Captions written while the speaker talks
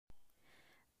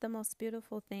The most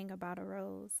beautiful thing about a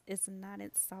rose is not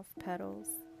its soft petals,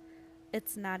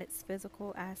 it's not its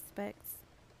physical aspects,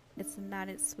 it's not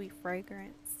its sweet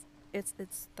fragrance, it's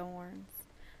its thorns.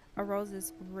 A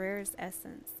rose's rarest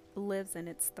essence lives in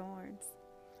its thorns,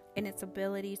 in its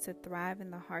ability to thrive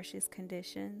in the harshest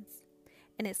conditions,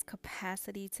 in its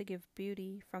capacity to give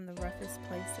beauty from the roughest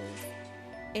places,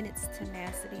 in its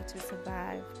tenacity to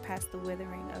survive past the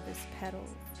withering of its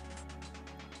petals.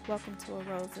 Welcome to A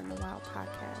Rose in the Wild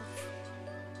podcast.